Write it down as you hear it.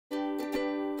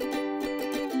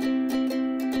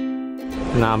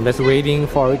Now I'm just waiting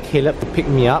for Caleb to pick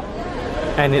me up,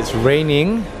 and it's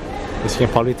raining. As you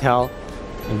can probably tell,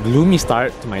 a gloomy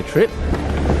start to my trip.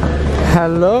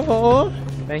 Hello!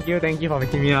 Thank you for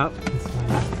picking me up.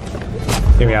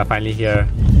 Okay, we are finally here.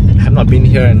 I have not been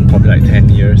here in probably like 10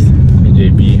 years in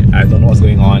JB. I don't know what's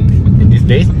going on in this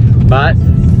place, but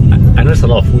I know there's a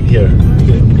lot of food here.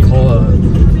 We call a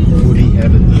foodie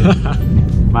heaven.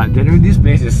 But generally this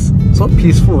place is so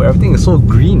peaceful, everything is so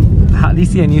green. Hardly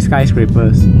see any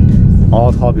skyscrapers,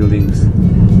 all tall buildings.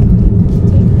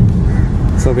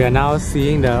 So we are now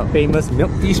seeing the famous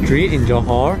Milky Street in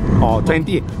Johor, or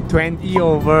 20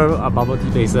 over bubble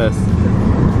tea places.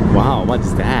 Wow, what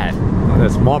is that? Oh,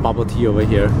 there's more bubble tea over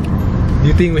here. Do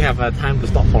you think we have time to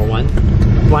stop for one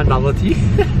bubble tea?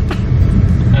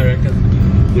 I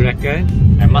reckon. You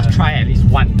reckon? I must try at least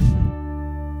one.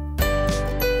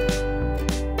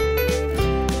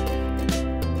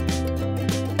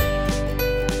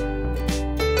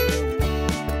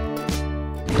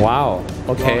 Wow,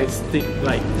 okay. Wow, it's thick,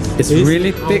 like it's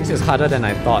really thick, it's harder than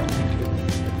I thought.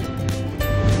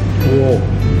 Whoa,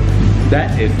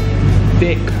 that is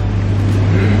thick.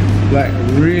 Like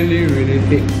really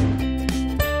thick.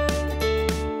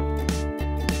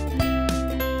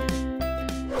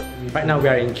 Right now we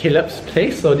are in Caleb's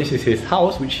place, so this is his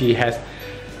house which he has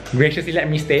graciously let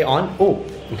me stay on. Oh,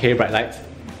 okay, bright lights.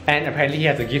 And apparently he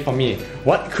has a gift for me.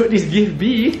 What could this gift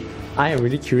be? I am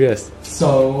really curious.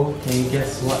 So, can you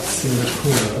guess what's in the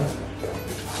cooler?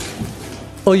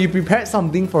 Oh, you prepared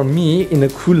something for me in the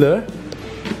cooler?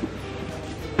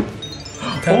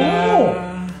 Oh!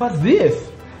 What's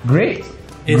this? Grapes?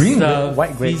 It's Green the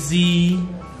white grapes. fizzy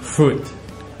fruit.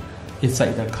 It's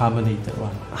like the carbonated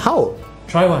one. How?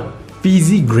 Try one.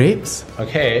 Fizzy grapes?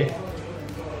 Okay.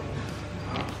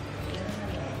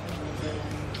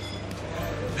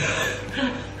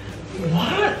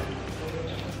 What?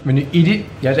 When you eat it,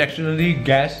 there's actually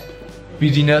gas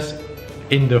fizziness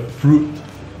in the fruit.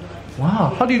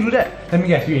 Wow, how do you do that? Let me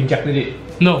guess, you injected it.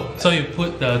 No, so you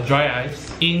put the dry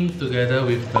ice in together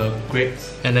with the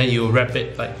grapes and then you wrap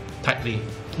it like tightly.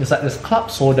 It's like there's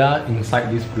club soda inside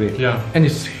this grape. Yeah. And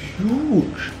it's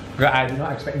huge. I did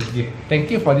not expect this gift. Thank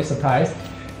you for this surprise.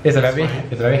 It's a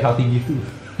very healthy gift too.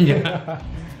 Yeah.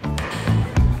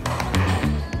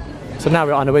 So now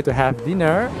we're on the way to have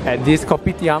dinner at this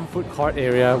Kopitiam food court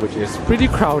area, which is pretty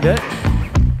crowded.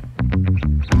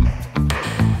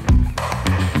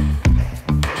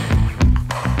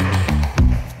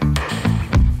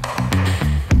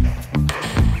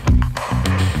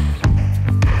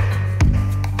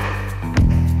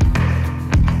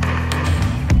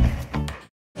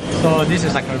 So this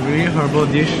is like a really herbal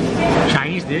dish,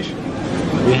 Chinese dish.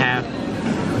 We have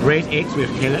braised eggs with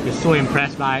Caleb. Is so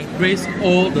impressed by. Braised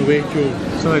all the way through.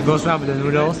 So it goes well with the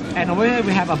noodles. And over here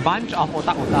we have a bunch of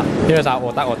otak-otak. Here's our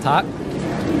otak-otak.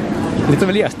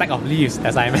 Literally a stack of leaves,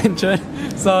 as I mentioned.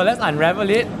 So let's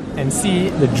unravel it and see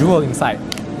the jewel inside.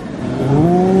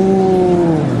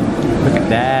 Ooh, look at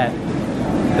that.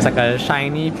 It's like a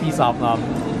shiny piece of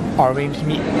orange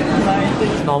meat.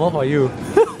 It's normal for you.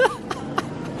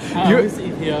 I always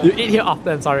eat here. You eat here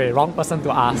often, sorry, wrong person to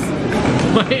ask.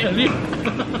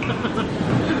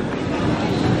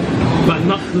 But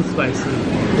not too spicy.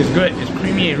 It's good, it's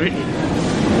creamy and rich.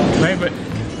 Very good.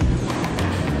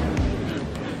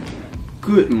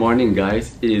 Good morning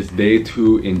guys, it is day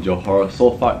 2 in Johor.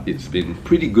 So far it's been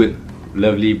pretty good,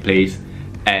 lovely place,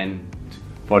 and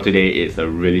for today it's a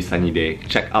really sunny day.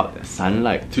 Check out the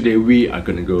sunlight. Today we are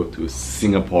gonna go to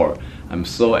Singapore. I'm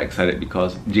so excited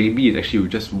because JB is actually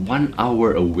just 1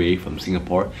 hour away from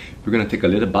Singapore. We're gonna take a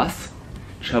little bus,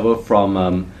 travel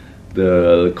from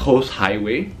the coast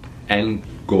highway and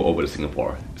go over to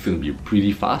Singapore. It's gonna be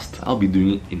pretty fast. I'll be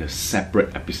doing it in a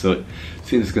separate episode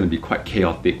since it's gonna be quite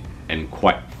chaotic and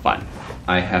quite fun.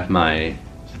 I have my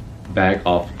bag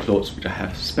of clothes which I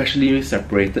have specially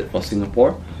separated for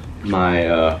Singapore.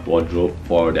 My wardrobe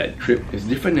for that trip is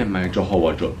different than my Johor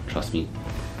wardrobe, trust me.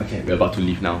 Okay, we're about to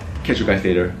leave now. Catch you guys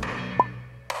later.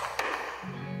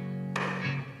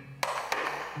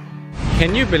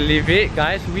 Can you believe it,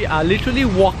 guys? We are literally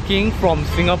walking from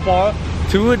Singapore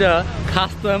to the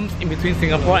customs in between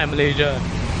Singapore and Malaysia.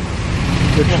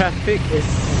 The traffic is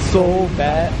so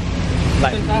bad,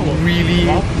 like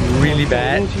really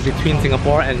bad between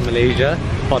Singapore and Malaysia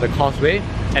for the causeway,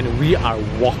 and we are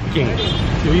walking.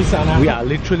 We are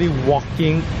literally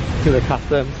walking to the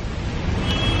customs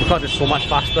because it's so much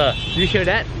faster. Do you hear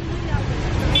that?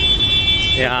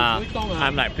 Yeah,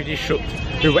 I'm like pretty shook.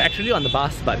 We were actually on the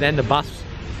bus, but then the bus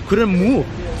couldn't move,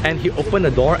 and he opened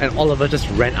the door and all of us just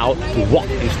ran out to walk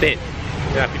instead.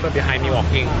 There are people behind me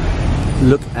walking.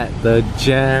 Look at the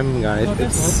jam, guys.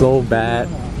 It's so bad.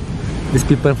 These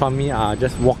people from me are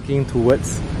just walking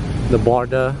towards the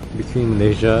border between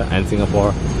Malaysia and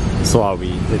Singapore. So are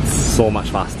we. It's so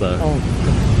much faster. Oh.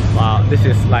 Wow, this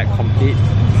is like complete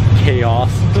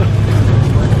chaos.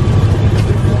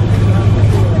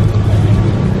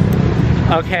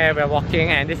 Okay, we're walking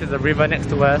and this is the river next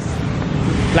to us.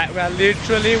 Like we're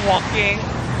literally walking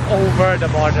over the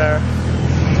border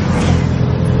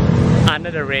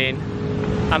under the rain.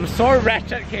 I'm so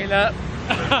wretched, Caleb.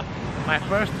 My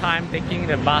first time taking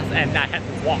the bus and I had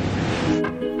to walk.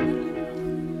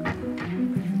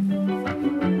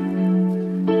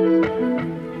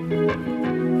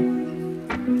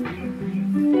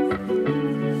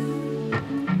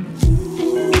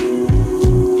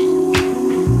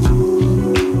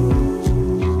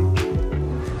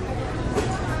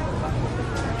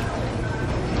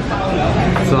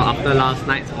 So after last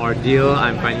night's ordeal,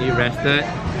 I'm finally rested.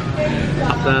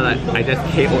 After like I just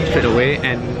KO'd straight away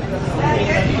and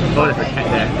oh, there's a cat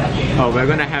there. Oh, we're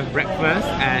gonna have breakfast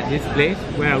at this place.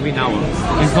 Where are we now?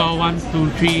 It's called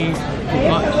 123 food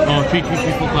court or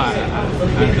 333 food court.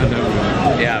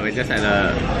 Yeah, we're just at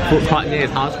a food court near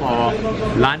his house for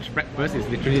lunch. Breakfast is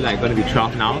literally like gonna be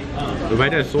 12 now. The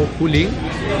weather is so cooling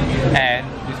and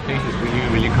this place is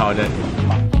really crowded.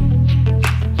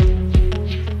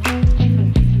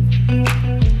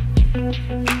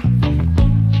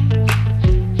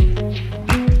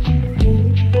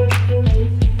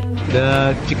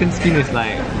 The chicken skin is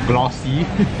like glossy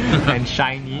and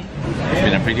shiny. It's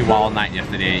been a pretty wild night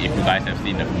yesterday if you guys have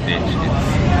seen the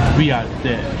footage. We are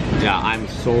dead. Yeah, I'm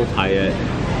so tired.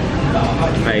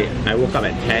 I woke up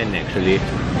at 10 actually.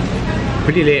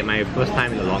 Pretty late, my first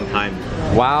time in a long time.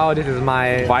 Wow, this is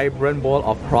my vibrant bowl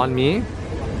of prawn mee. You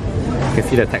can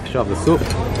see the texture of the soup.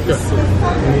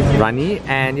 It's runny,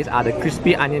 and these are the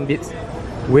crispy onion bits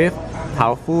with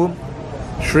tofu,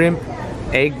 shrimp,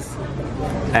 eggs,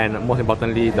 and most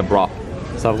importantly the broth.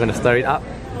 So I'm gonna stir it up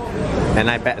and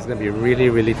I bet it's gonna be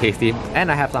really tasty. And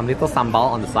I have some little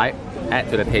sambal on the side, add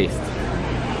to the taste.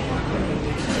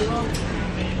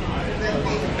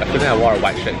 I shouldn't have wore a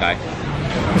white shirt, guys.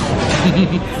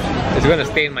 It's gonna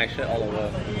stain my shirt all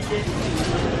over.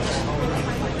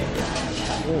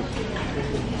 Ooh.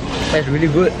 That's really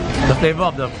good. The flavor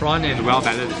of the prawn is well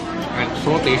balanced and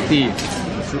so tasty.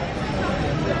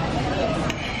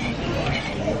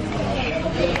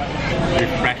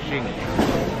 Refreshing.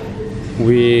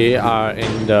 We are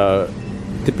in the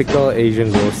typical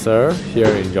Asian grocer here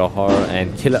in Johor,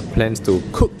 and Caleb plans to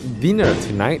cook dinner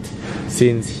tonight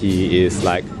since he is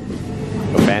like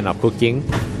a fan of cooking.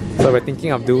 So we're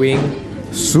thinking of doing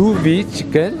sous vide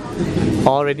chicken.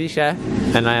 Already, chef,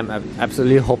 and I am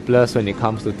absolutely hopeless when it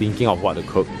comes to thinking of what to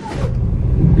cook.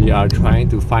 We are trying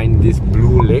to find this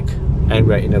blue lake and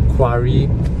we're in a quarry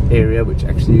area which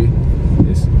actually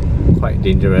is quite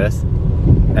dangerous.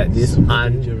 At this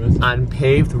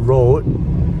unpaved road,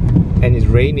 and it's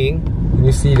raining.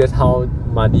 You see that's how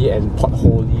muddy and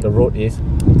potholey the road is.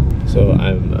 So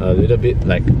I'm a little bit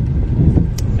like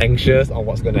anxious on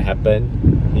what's gonna happen.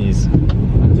 He's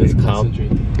just calm.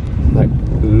 Like,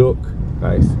 look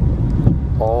guys,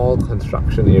 all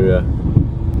construction area.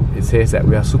 It says that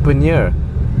we are super near.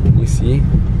 You see?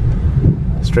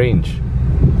 Strange.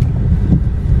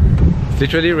 It's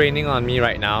literally raining on me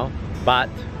right now, but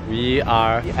we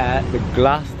are at the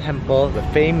glass temple, the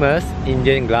famous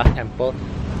Indian glass temple.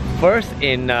 First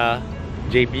in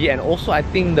JB, and also I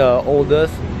think the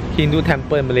oldest Hindu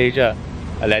temple in Malaysia,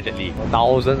 allegedly.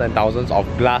 Thousands and thousands of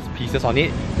glass pieces on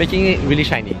it, making it really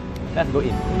shiny. Let's go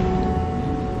in.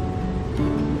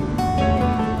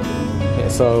 Okay,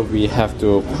 so we have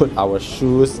to put our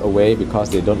shoes away because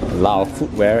they don't allow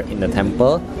footwear in the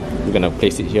temple. We're gonna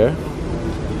place it here.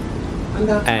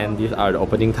 And these are the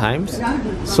opening times.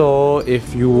 So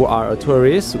if you are a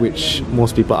tourist, which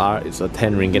most people are, it's a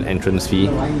 10 ringgit entrance fee.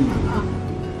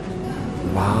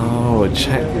 Wow,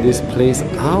 check this place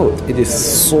out. It is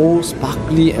so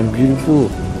sparkly and beautiful.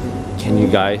 Can you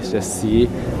guys just see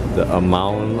the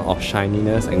amount of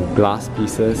shininess and glass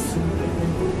pieces?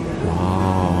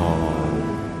 Wow.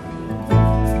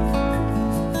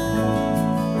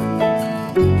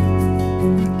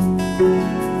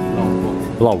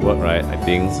 A lot of work, right? I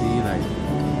think. See, like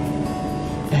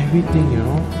everything, you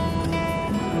know.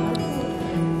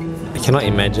 I cannot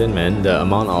imagine, man, the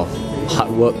amount of hard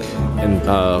work and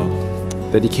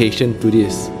dedication to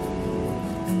this.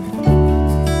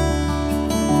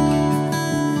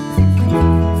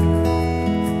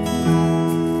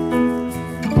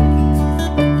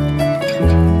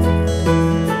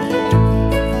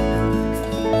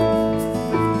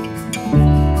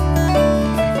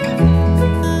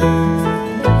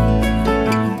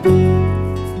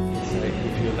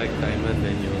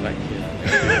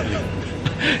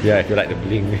 Yeah, if you like the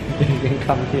bling, you can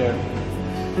come here.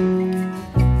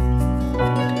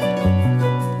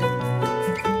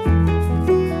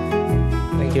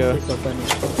 Thank you. Please open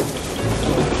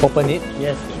it. Open it?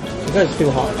 Yes, because it's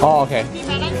still hot. Oh, okay.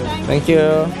 Thank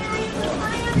you.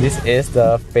 This is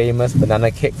the famous banana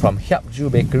cake from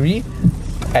Hyapju Bakery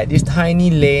at this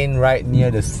tiny lane right near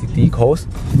the city coast.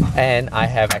 And I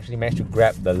have actually managed to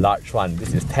grab the large one.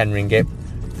 This is 10 ringgit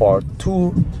for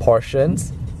 2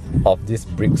 portions of this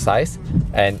brick size.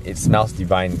 And it smells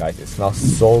divine, guys. It smells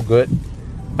so good.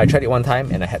 I tried it one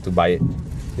time and I had to buy it.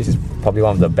 This is probably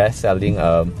one of the best selling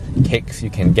cakes you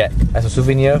can get as a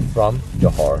souvenir from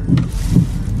Johor.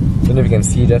 Don't know if you can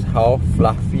see just how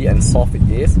fluffy and soft it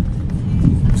is.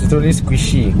 It's totally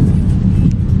squishy.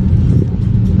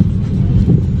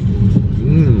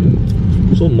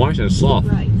 So moist and soft.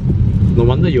 Right. No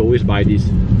wonder you always buy this.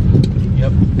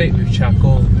 Yep, baked with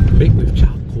charcoal. Baked with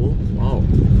charcoal? Wow.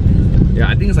 Yeah,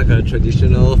 I think it's like a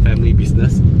traditional family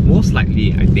business. Most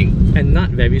likely, I think. And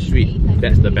not very sweet.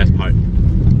 That's the best part.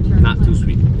 Not too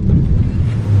sweet.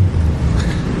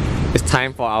 It's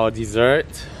time for our dessert.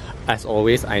 As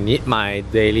always, I need my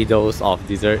daily dose of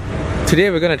dessert. Today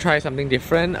we're gonna try something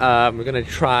different. We're gonna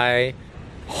try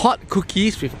hot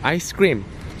cookies with ice cream.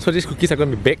 So these cookies are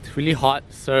gonna be baked really hot,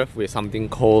 served with something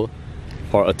cold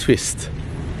for a twist.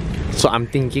 So I'm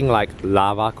thinking like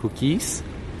lava cookies,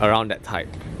 around that type.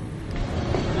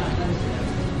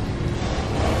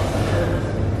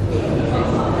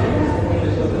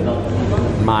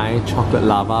 My chocolate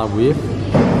lava with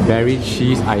berry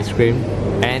cheese ice cream,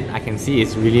 and I can see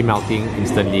it's really melting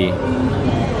instantly.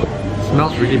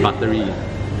 Smells really buttery.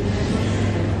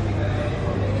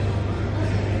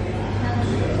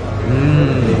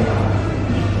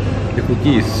 The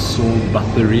cookie is so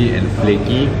buttery and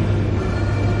flaky,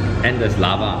 and there's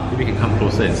lava. Maybe we can come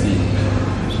closer and see.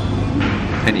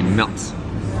 And it melts.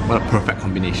 What a perfect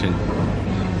combination.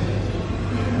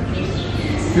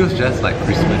 Feels just like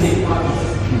Christmas.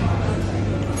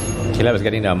 Caleb is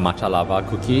getting the matcha lava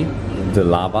cookie, the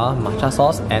lava matcha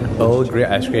sauce, and Earl Grey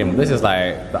ice cream. This is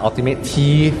like the ultimate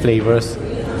tea flavors,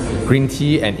 green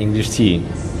tea and English tea.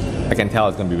 I can tell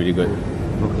it's gonna be really good.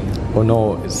 Oh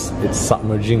no, it's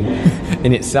submerging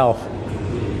in itself.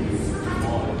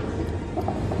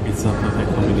 It's a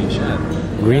perfect combination.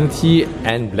 Green tea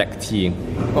and black tea.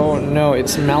 Oh no,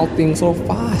 it's melting so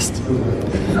fast.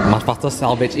 Must faster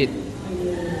salvage it.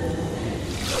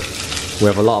 We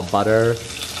have a lot of butter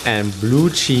and blue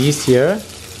cheese here,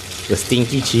 the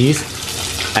stinky cheese.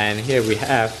 And here we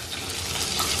have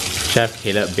Chef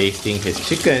Caleb basting his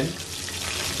chicken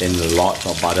in lots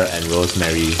of butter and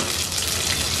rosemary.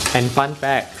 And fun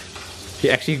fact, he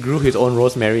actually grew his own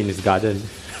rosemary in his garden.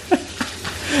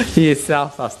 He is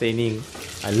self-sustaining.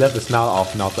 I love the smell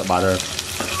of melted butter.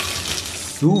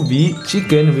 Sous vide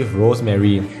chicken with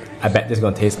rosemary. I bet this is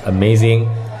gonna taste amazing.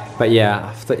 But yeah,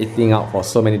 after eating out for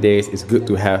so many days, it's good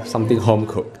to have something home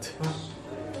cooked. It's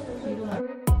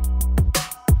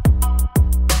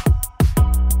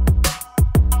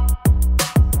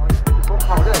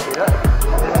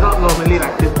not normally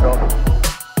like this, bro.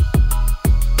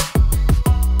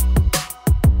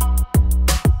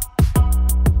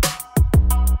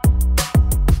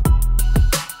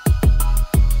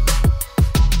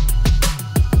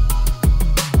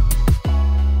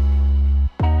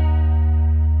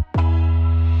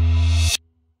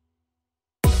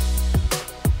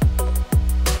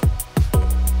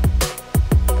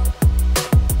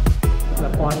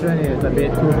 Portion is a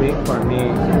bit too big for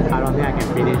me. I don't think I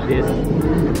can finish this.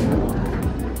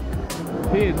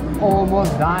 It's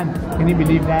almost done. Can you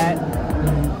believe that?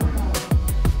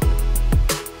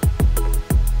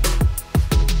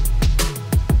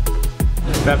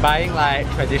 We're buying like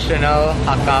traditional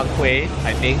Hakka kueh,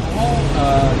 I think.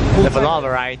 There's a lot of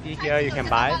variety here you can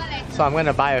buy. So I'm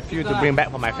gonna buy a few to bring back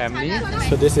for my family.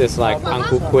 So this is like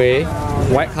angku kueh,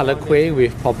 white color kueh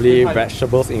with probably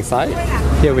vegetables inside.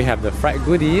 Here we have the fried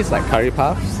goodies like curry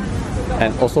puffs,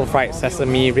 and also fried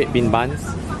sesame red bean buns,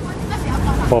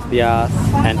 popiahs,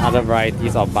 and other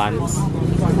varieties of buns.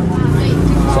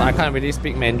 So I can't really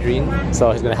speak Mandarin,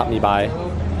 so he's gonna help me buy.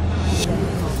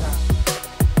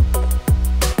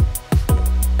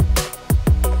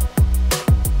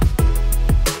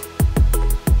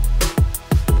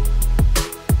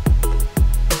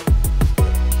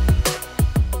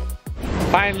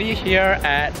 Finally here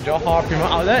at Johor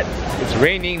Premium Outlet. It's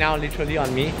raining now literally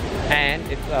on me, and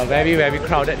it's a very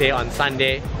crowded day on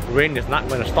Sunday. Rain is not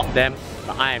going to stop them,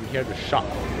 but I am here to shop,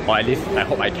 or at least I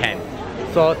hope I can.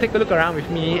 So take a look around with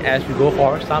me as we go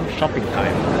for some shopping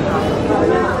time.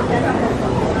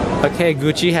 Okay,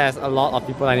 Gucci has a lot of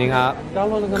people lining up.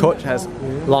 Coach has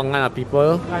long line of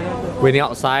people waiting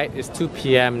outside. It's 2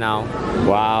 p.m. now.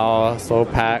 Wow, so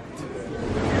packed.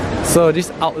 So this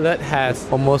outlet has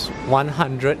almost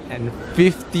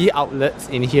 150 outlets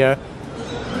in here.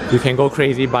 You can go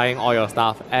crazy buying all your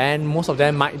stuff, and most of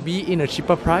them might be in a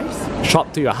cheaper price.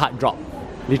 Shop to your heart drop,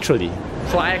 literally.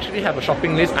 So I actually have a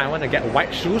shopping list. I want to get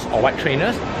white shoes or white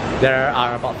trainers. There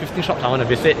are about 15 shops I want to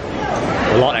visit.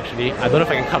 A lot actually. I don't know if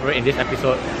I can cover it in this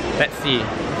episode. Let's see.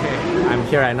 Okay, I'm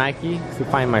here at Nike to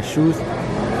find my shoes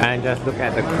and just look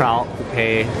at the crowd to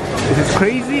pay. This is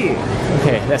crazy!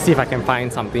 Okay, let's see if I can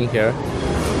find something here.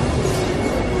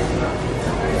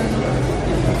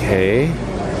 Okay.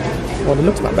 Well, it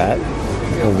looks not bad.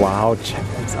 Wow, check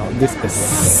this out. This is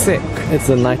sick. It's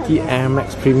a Nike Air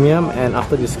Max Premium, and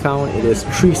after discount, it is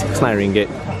 369 ringgit.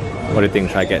 What do you think?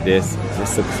 Should I get this?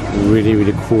 This looks really,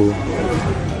 really cool.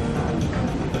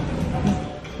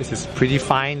 This is pretty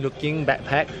fine looking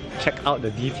backpack. Check out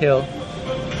the detail.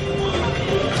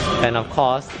 And of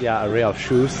course, there are an array of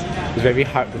shoes. It's very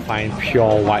hard to find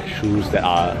pure white shoes that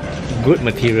are good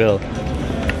material.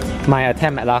 My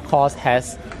attempt at Lacoste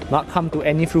has not come to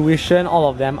any fruition. All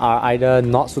of them are either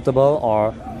not suitable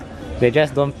or they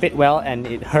just don't fit well and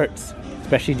it hurts.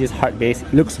 Especially this hard base.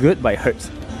 It looks good but it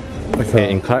hurts.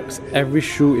 Okay, in Clarks, every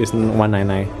shoe is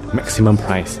 199 maximum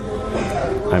price.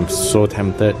 I'm so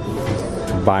tempted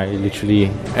to buy literally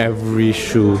every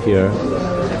shoe here.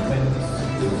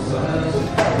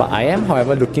 But I am,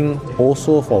 however, looking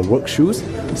also for work shoes.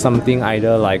 Something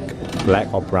either like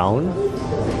black or brown.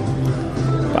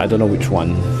 But I don't know which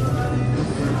one.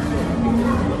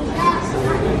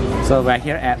 So we're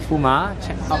here at Puma.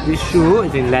 Check out this shoe.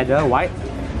 It's in leather, white.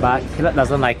 But Caleb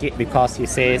doesn't like it because he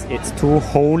says it's too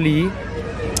holy.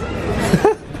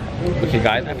 Okay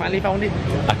guys, I finally found it.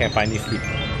 I can finally sleep.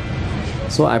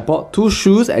 So I bought two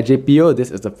shoes at JPO.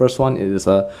 This is the first one. It is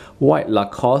a white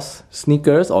Lacoste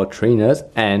sneakers or trainers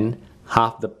and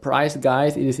half the price,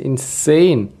 guys. It is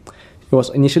insane. It was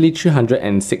initially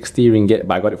 360 ringgit,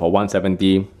 but I got it for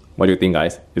 170. What do you think,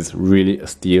 guys? It's really a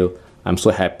steal. I'm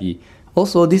so happy.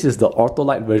 Also, this is the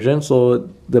Ortholite version, so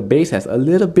the base has a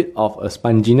little bit of a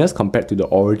sponginess compared to the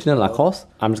original Lacoste.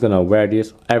 I'm just gonna wear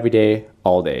this every day,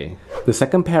 all day. The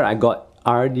second pair I got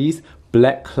are these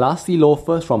black classy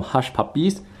loafers from Hush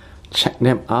Puppies. Check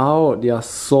them out. They are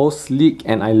so sleek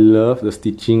and I love the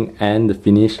stitching and the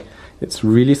finish. It's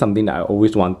really something that I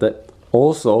always wanted.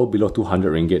 Also, below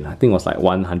 200 ringgit. I think it was like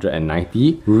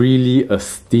 190. Really a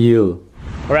steal.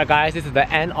 Alright guys, this is the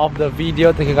end of the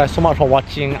video. Thank you guys so much for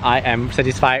watching. I am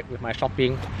satisfied with my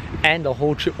shopping and the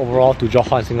whole trip overall to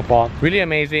Johor and Singapore. Really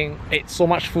amazing. Ate so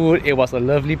much food. It was a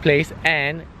lovely place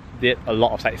and did a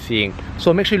lot of sightseeing.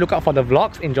 So make sure you look out for the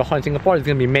vlogs in Johor and Singapore. There's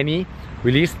going to be many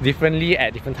released differently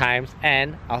at different times,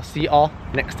 and I'll see you all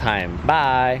next time.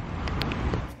 Bye!